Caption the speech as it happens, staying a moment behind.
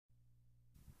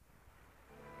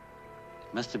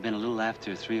Must have been a little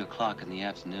after 3 o'clock in the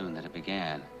afternoon that it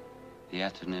began. The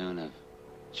afternoon of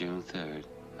June 3rd,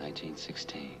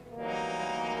 1916.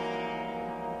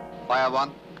 Fire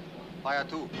 1, fire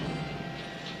 2.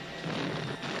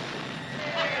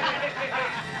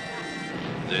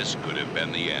 This could have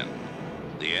been the end.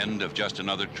 The end of just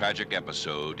another tragic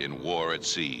episode in war at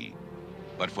sea.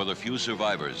 But for the few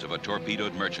survivors of a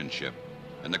torpedoed merchant ship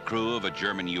and the crew of a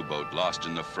German U-boat lost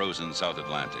in the frozen South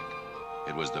Atlantic,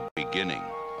 it was the beginning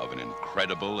of an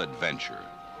incredible adventure.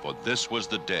 For this was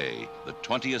the day the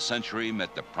 20th century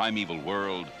met the primeval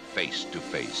world face to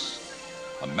face.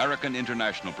 American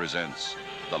International presents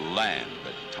The Land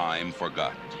That Time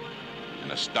Forgot, an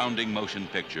astounding motion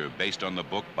picture based on the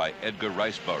book by Edgar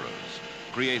Rice Burroughs,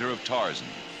 creator of Tarzan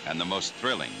and the most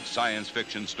thrilling science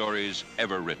fiction stories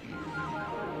ever written.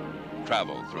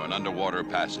 Travel through an underwater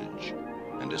passage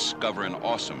and discover an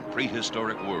awesome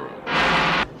prehistoric world.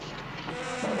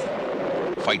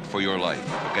 Fight for your life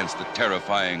against the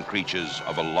terrifying creatures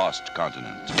of a lost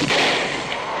continent.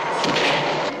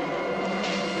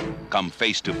 Come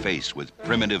face to face with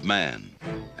primitive man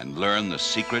and learn the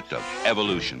secret of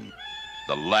evolution.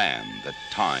 The Land That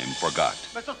Time Forgot.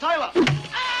 Mr. Tyler!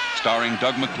 Starring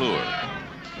Doug McClure.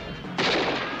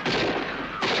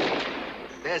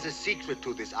 There's a secret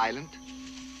to this island.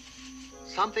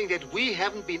 Something that we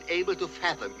haven't been able to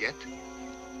fathom yet.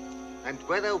 And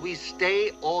whether we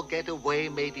stay or get away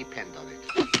may depend on it.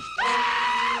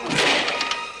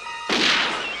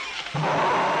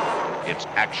 It's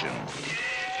action,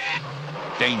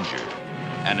 danger,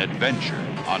 and adventure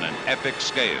on an epic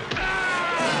scale.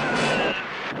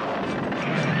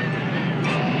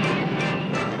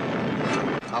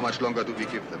 How much longer do we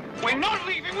give them? We're not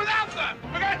leaving without them!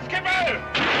 Forget Skipper!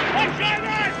 Watch your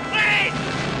right,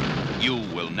 please! You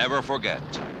will never forget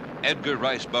Edgar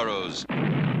Rice Burroughs'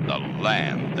 The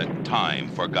Land That Time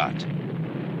Forgot.